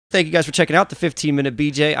Thank you guys for checking out the 15-Minute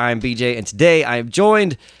BJ. I am BJ, and today I am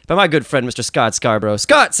joined by my good friend, Mr. Scott Scarbrough.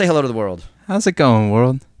 Scott, say hello to the world. How's it going,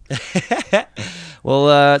 world?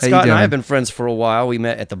 Well, Scott and I have been friends for a while. We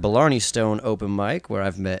met at the Blarney Stone open mic, where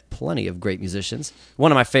I've met plenty of great musicians.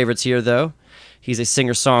 One of my favorites here, though, he's a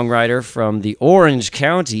singer-songwriter from the Orange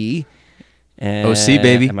County. And OC,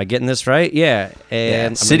 baby. Am I getting this right? Yeah.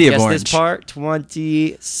 And City of Orange. This part,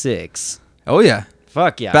 26. Oh, yeah.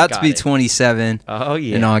 Fuck yeah. About to be 27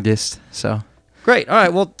 in August. So great. All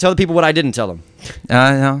right. Well, tell the people what I didn't tell them.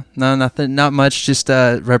 No, nothing. Not much. Just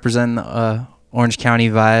represent Orange County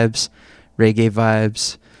vibes, reggae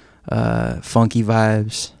vibes, funky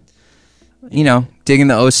vibes. You know, digging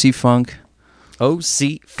the OC funk. OC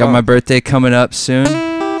funk. Got my birthday coming up soon.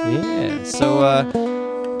 Yeah.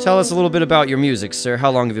 So tell us a little bit about your music, sir. How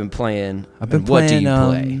long have you been playing? I've been what playing, do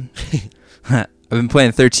you play? I've been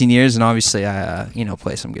playing 13 years, and obviously I,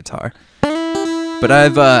 play some guitar. But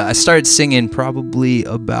I started singing probably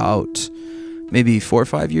about maybe 4 or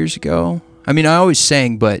 5 years ago. I mean, I always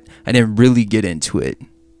sang, but I didn't really get into it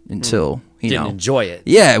until, Didn't enjoy it.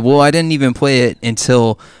 Yeah, well, I didn't even play it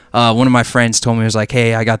until one of my friends told me, he was like,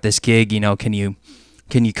 hey, I got this gig, can you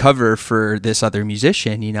cover for this other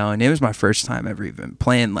musician, And it was my first time ever even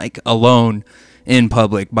playing, like, alone in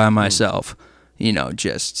public by myself,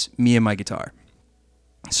 just me and my guitar.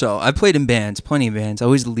 So I played in bands, plenty of bands.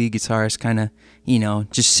 Always the lead guitarist, kind of,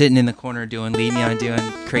 just sitting in the corner doing crazy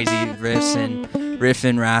riffs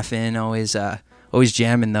and raffing, always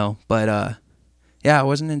jamming though. But yeah, it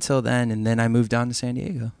wasn't until then, and then I moved down to San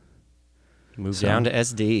Diego. Moved down to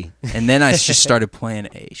SD. And then I just started playing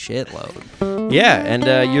a shitload. Yeah, and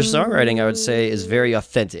your songwriting, I would say, is very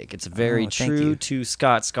authentic. It's very true to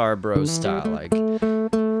Scott Scarborough's style. Like, I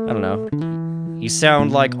don't know. You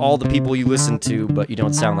sound like all the people you listen to, but you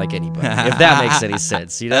don't sound like anybody, if that makes any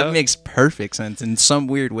sense, That makes perfect sense. In some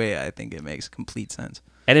weird way, I think it makes complete sense.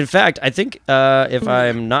 And in fact, I think, if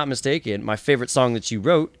I'm not mistaken, my favorite song that you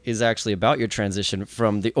wrote is actually about your transition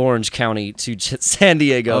from the Orange County to San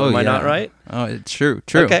Diego. Am I not right? Oh, it's true.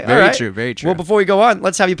 Okay, very true, very true. Well, before we go on,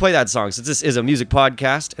 let's have you play that song. Since this is a music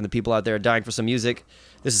podcast, and the people out there are dying for some music,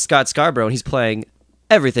 this is Scott Scarbrough, and he's playing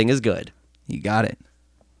Everything Is Good. You got it.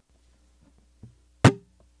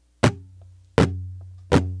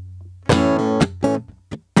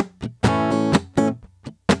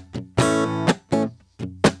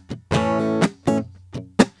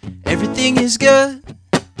 Everything is good.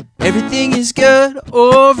 Everything is good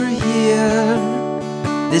over here.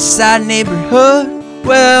 This side neighborhood.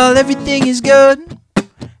 Well, everything is good.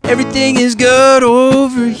 Everything is good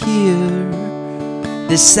over here.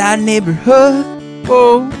 This side neighborhood.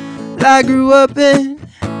 Oh, I grew up in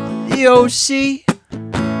the OC.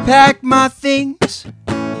 Packed my things.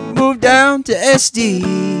 Moved down to SD.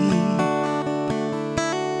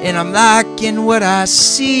 And I'm liking what I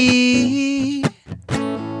see.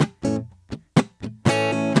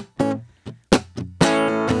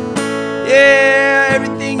 Yeah,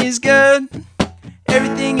 everything is good.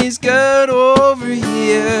 Everything is good over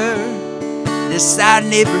here. This side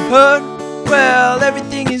neighborhood. Well,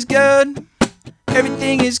 everything is good.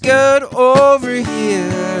 Everything is good over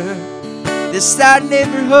here. This side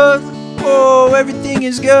neighborhood. Oh, everything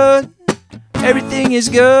is good. Everything is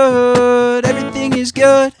good. Everything is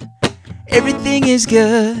good. Everything is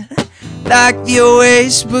good. Like the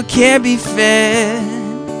oasis, but can't be fed.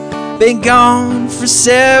 Been gone for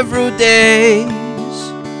several days.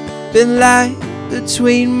 Been lying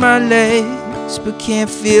between my legs, but can't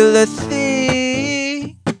feel a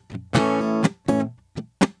thing.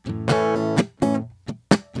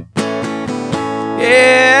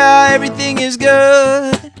 Yeah, everything is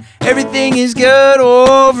good. Everything is good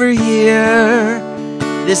over here.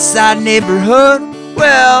 This side neighborhood.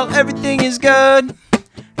 Well, everything is good.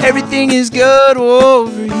 Everything is good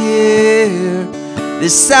over here.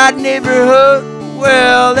 This side neighborhood,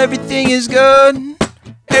 well, everything is good.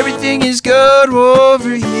 Everything is good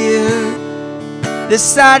over here. This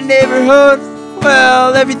side neighborhood,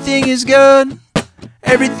 well, everything is good.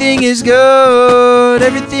 Everything is good.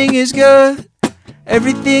 Everything is good.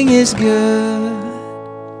 Everything is good.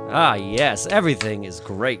 Ah, yes, everything is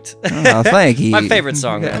great. Oh, thank you. My favorite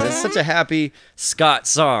song, man. It's such a happy Scott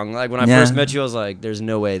song. Like, when I first met you, I was like, there's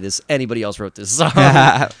no way anybody else wrote this song.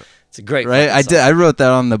 It's a great song. I wrote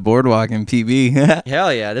that on the Boardwalk in PB.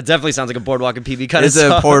 Hell yeah, that definitely sounds like a Boardwalk and PB kind of song.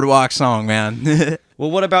 It's a Boardwalk song, man. Well,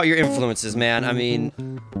 what about your influences, man? I mean,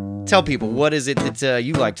 tell people, what is it that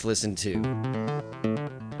you like to listen to?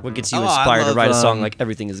 What gets you inspired to write a song like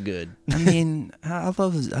Everything Is Good? I mean, I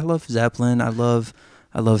love Zeppelin. I love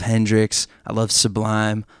Hendrix. I love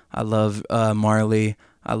Sublime. I love Marley.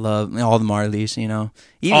 I love all the Marleys, you know.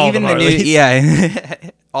 Even the Marleys. Yeah,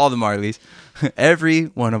 all the Marleys. Every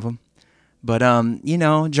one of them. But, you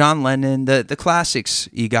know, John Lennon, the classics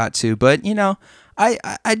you got to. But, you know,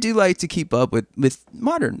 I do like to keep up with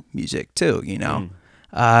modern music, too, you know.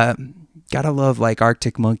 Gotta love, like,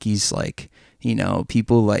 Arctic Monkeys, like, you know,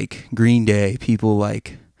 people like Green Day, people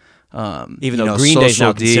like... even though Green Day's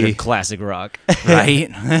now considered classic rock. Right?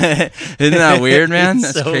 Isn't that weird, man?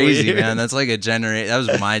 That's so crazy, weird. man. That's like that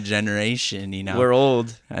was my generation, you know. We're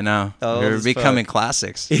old. I know. Old We're as becoming fuck.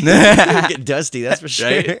 classics. Get dusty, that's for sure.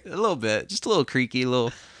 Right? A little bit. Just a little creaky,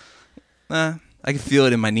 I can feel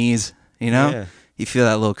it in my knees, you know? Yeah. You feel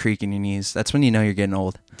that little creak in your knees. That's when you know you're getting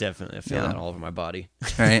old. Definitely. I feel that all over my body.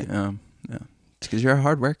 Right? Yeah. It's because you're a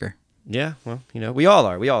hard worker. Yeah, well, you know, we all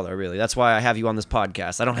are, really. That's why I have you on this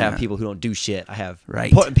podcast. I don't have people who don't do shit. I have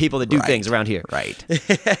important people that do things around here. Right.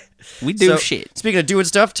 We do shit. Speaking of doing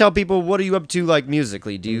stuff, tell people, what are you up to, like,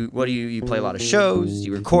 musically? You play a lot of shows?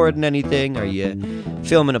 You recording anything? Are you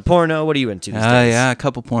filming a porno? What are you into these days? Yeah, a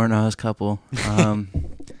couple pornos,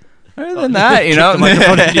 other than that, you know, the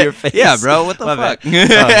microphone into your face. Yeah, bro, what the fuck?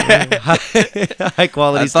 High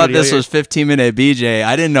quality. I thought this here. was 15-minute BJ.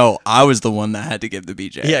 I didn't know I was the one that had to give the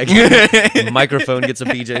BJ. Yeah, microphone gets a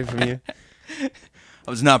BJ from you. I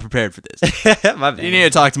was not prepared for this. My bad. You need to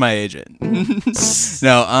talk to my agent.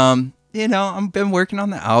 No, you know, I've been working on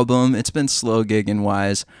the album. It's been slow gigging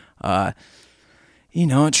wise. You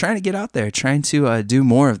know, trying to get out there, trying to do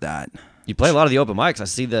more of that. You play a lot of the open mics. I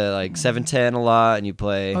see the like 710 a lot, and you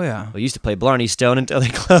play. Oh yeah. Well, you used to play Blarney Stone until they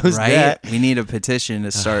closed that. We need a petition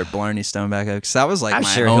to start Blarney Stone back up because that was like I'm my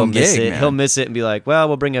sure home he'll miss gig, it. man. He'll miss it and be like, "Well,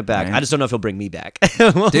 we'll bring it back." Right. I just don't know if he'll bring me back.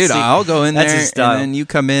 Dude, see. I'll go in That's there his style. and then you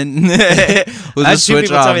come in. We'll I just had two switch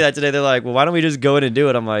people off. tell me that today. They're like, "Well, why don't we just go in and do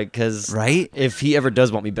it?" I'm like, "Because Right? if he ever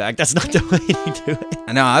does want me back, that's not the way to do it."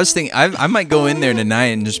 I know. I was thinking I might go in there tonight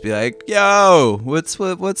and just be like, "Yo, what's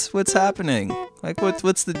happening? Like,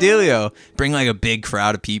 what's the dealio?" Bring like a big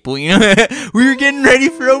crowd of people. You know, we were getting ready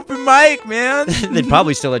for open mic, man. They'd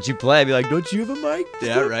probably still let you play. I'd be like, "Don't you have a mic?"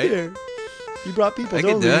 Yeah, right. There. You brought people. I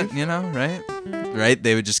don't could do leave. it, you know, right? Right?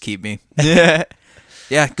 They would just keep me.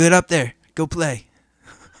 Yeah, good up there. Go play.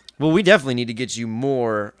 Well, we definitely need to get you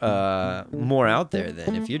more out there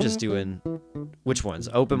then. If you're just doing which ones?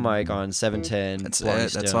 Open mic on 710. That's Blarney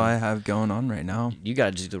it. That's Stone. all I have going on right now. You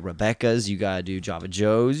gotta do the Rebecca's. You gotta do Java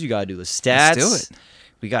Joe's. You gotta do the Stats. Let's do it.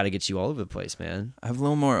 We gotta get you all over the place, man. I have a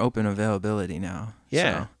little more open availability now.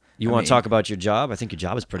 Yeah. So, You want to talk about your job? I think your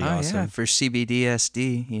job is pretty awesome. Yeah, for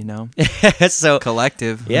CBDSD, you know. So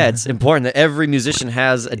Collective. yeah, it's important that every musician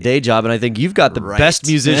has a day job, and I think you've got the Right. best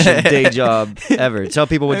musician day job ever. Tell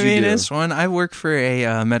people what you do. This one, I work for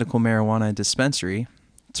a medical marijuana dispensary.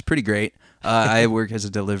 It's pretty great. I work as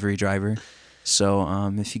a delivery driver.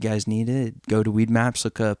 So if you guys need it, go to Weed Maps,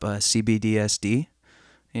 look up CBDSD,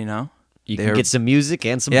 you know. You can get some music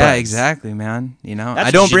and some Yeah, buzz. exactly, man. You know, That's I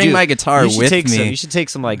what don't you should bring do. my guitar You should with take me. you should take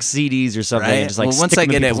some like CDs or something Right? and just like Well, once stick I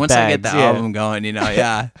them in get it, people's once I get the bags. Yeah. album going, you know,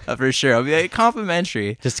 yeah, for sure. I'll be like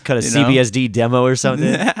complimentary. Just cut a You know? CBSD demo or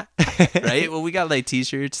something. Right? Well, we got like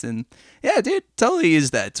T-shirts and yeah, dude, totally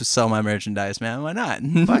use that to sell my merchandise, man. Why not?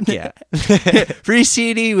 Fuck yeah. Free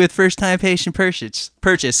CD with first-time patient purchase.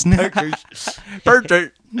 Purchase.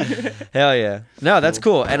 Hell yeah. No, that's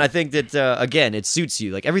cool. And I think that, again, it suits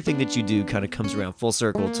you. Like, everything that you do kind of comes around full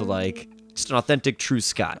circle to, like, just an authentic, true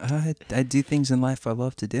Scott. I do things in life I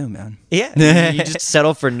love to do, man. Yeah. You just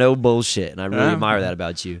settle for no bullshit. And I really admire that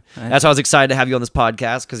about you. That's why I was excited to have you on this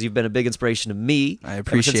podcast, because you've been a big inspiration to me. I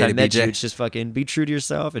appreciate Ever since I it, met you, BJ. it's just fucking be true to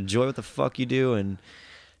yourself, enjoy what the fuck you do, and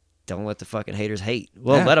don't let the fucking haters hate.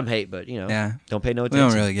 Well, Yeah. let them hate, but, you know, don't pay no We attention.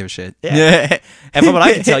 don't really give a shit. Yeah. And from what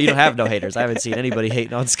I can tell, you don't have no haters. I haven't seen anybody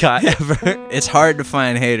hating on Scott ever. It's hard to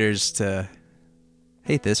find haters to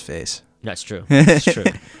hate this face. That's true. That's true.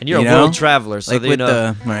 And you're You a know? world traveler, so Like you with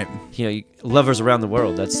know, right. lovers around the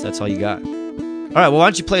world. That's all you got. All right. Well, why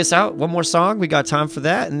don't you play us out one more song? We got time for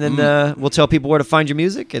that, and then we'll tell people where to find your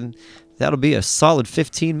music, and that'll be a solid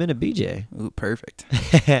 15-minute BJ. Ooh, perfect.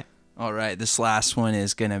 All right, this last one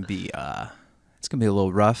is gonna be it's gonna be a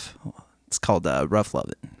little rough. It's called Rough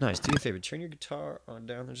Lovin'. Nice. Do me a favor. Turn your guitar on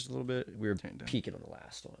down there just a little bit. We were peaking on the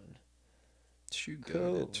last one.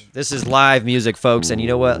 Cool. This is live music, folks, and you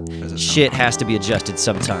know what? Shit has to be adjusted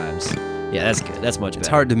sometimes. Yeah, that's good. That's much better. It's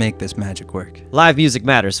hard to make this magic work. Live music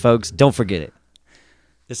matters, folks. Don't forget it.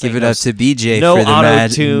 Give it up to BJ no for the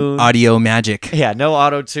auto-tune. audio magic. Yeah, no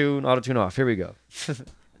auto-tune off. Here we go.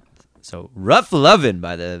 So, Rough Lovin'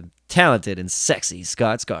 by the talented and sexy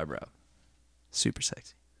Scott Scarbrough. Super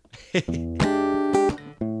sexy.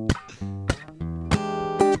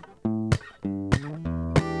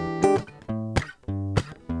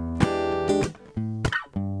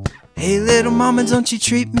 Hey little mama, don't you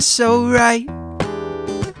treat me so right.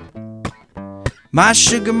 My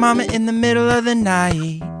sugar mama in the middle of the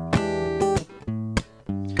night.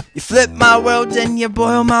 You flip my world and you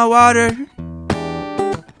boil my water,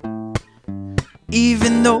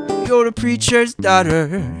 even though you're the preacher's daughter.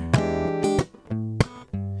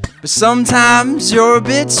 But sometimes you're a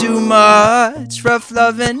bit too much, rough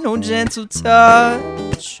loving, no gentle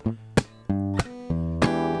touch.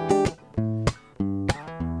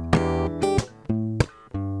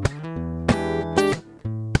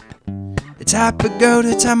 The type of girl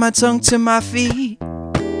to tie my tongue to my feet.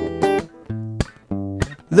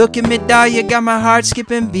 Look at me, doll, you got my heart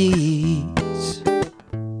skipping beats.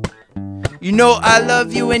 You know I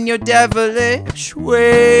love you in your devilish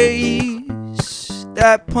ways.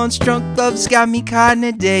 That punch-drunk love's got me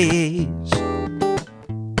kinda dazed.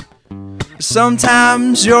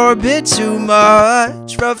 Sometimes you're a bit too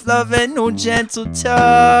much, rough love and no gentle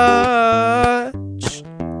touch.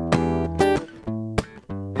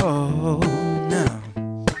 Oh, no.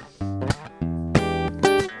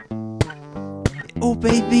 Oh,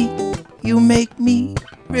 baby, you make me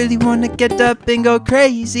really wanna get up and go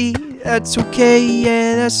crazy. That's okay,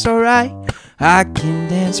 yeah, that's alright. I can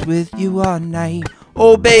dance with you all night.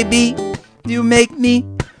 Oh, baby, you make me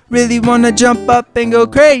really wanna jump up and go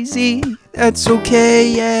crazy. That's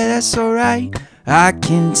okay, yeah, that's alright. I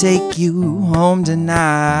can take you home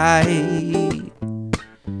tonight.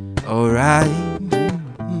 Alright,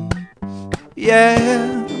 yeah.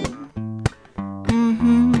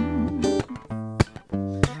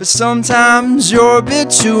 But sometimes you're a bit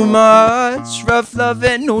too much, rough love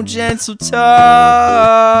and no gentle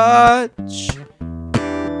touch.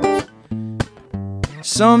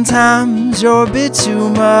 Sometimes you're a bit too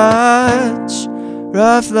much,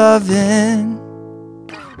 rough loving.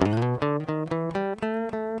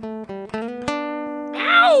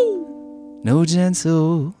 Ow! No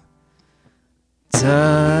gentle touch.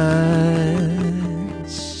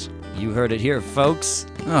 You heard it here, folks.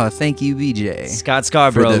 Oh, thank you, BJ. Scott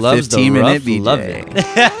Scarbrough loves the 15-minute rough loving.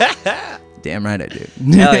 Damn right I do.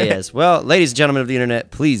 Hell yes. Well, ladies and gentlemen of the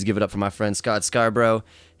internet, please give it up for my friend Scott Scarbrough.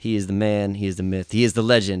 He is the man, he is the myth, he is the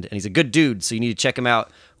legend, and he's a good dude, so you need to check him out.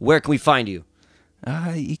 Where can we find you?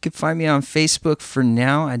 You can find me on Facebook for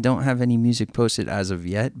now. I don't have any music posted as of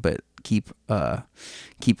yet, but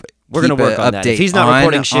we're gonna work on that. If he's not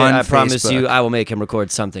recording shit, I promise you, I will make him record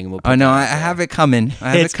something. And we'll oh no, I have it coming.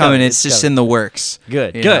 I have it coming. It's just in the works.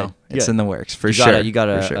 Good. It's in the works for sure. You got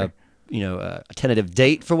a tentative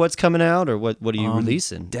date for what's coming out, or what are you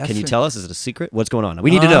releasing? Can you tell us? Is it a secret? What's going on?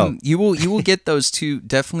 We need to know. You will get those two,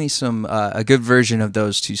 definitely some a good version of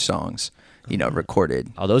those two songs,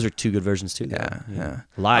 recorded. Oh, those are two good versions too. Yeah.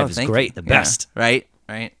 Live is great, the best. Right.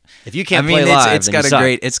 If you can't play live,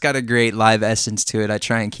 it's got a great live essence to it. I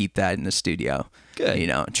try and keep that in the studio.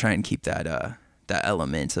 Good. Try and keep that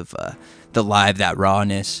element of the live, that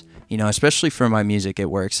rawness. Especially for my music, it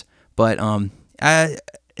works. But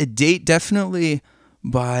a date definitely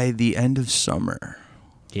by the end of summer.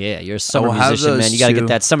 Yeah, you're a summer musician, man. You got to get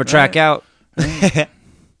that summer track out. It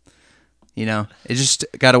just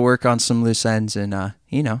got to work on some loose ends, and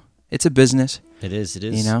it's a business. It is.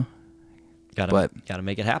 Gotta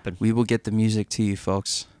make it happen. We will get the music to you,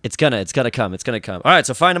 folks. It's gonna come. All right,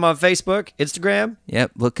 so find him on Facebook, Instagram.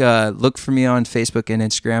 Yep. Look for me on Facebook and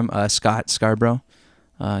Instagram. Scott Scarbrough.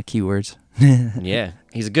 Keywords. Yeah,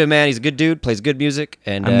 he's a good man. He's a good dude. Plays good music,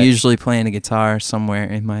 and I'm usually playing a guitar somewhere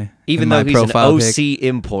in my though he's an OC pic.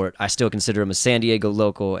 import, I still consider him a San Diego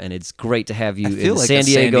local, and it's great to have you in the San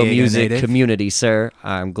Diego music community, sir.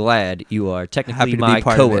 I'm glad you are technically my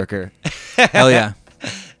coworker. Hell yeah,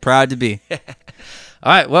 proud to be. All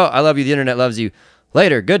right, well, I love you. The internet loves you.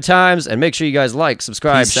 Later, good times, and make sure you guys like,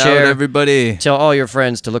 subscribe, Peace share, out, everybody. Tell all your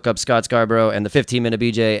friends to look up Scott Scarbrough and the 15-minute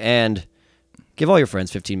BJ, and give all your friends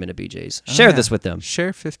 15-minute BJs. Share this with them.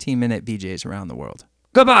 Share 15-minute BJs around the world.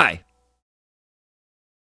 Goodbye.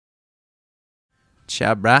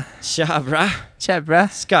 Chabra. Chabra. Chabra.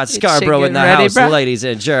 Scott Scarbrough in the house, ladies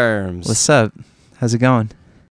and germs. What's up? How's it going?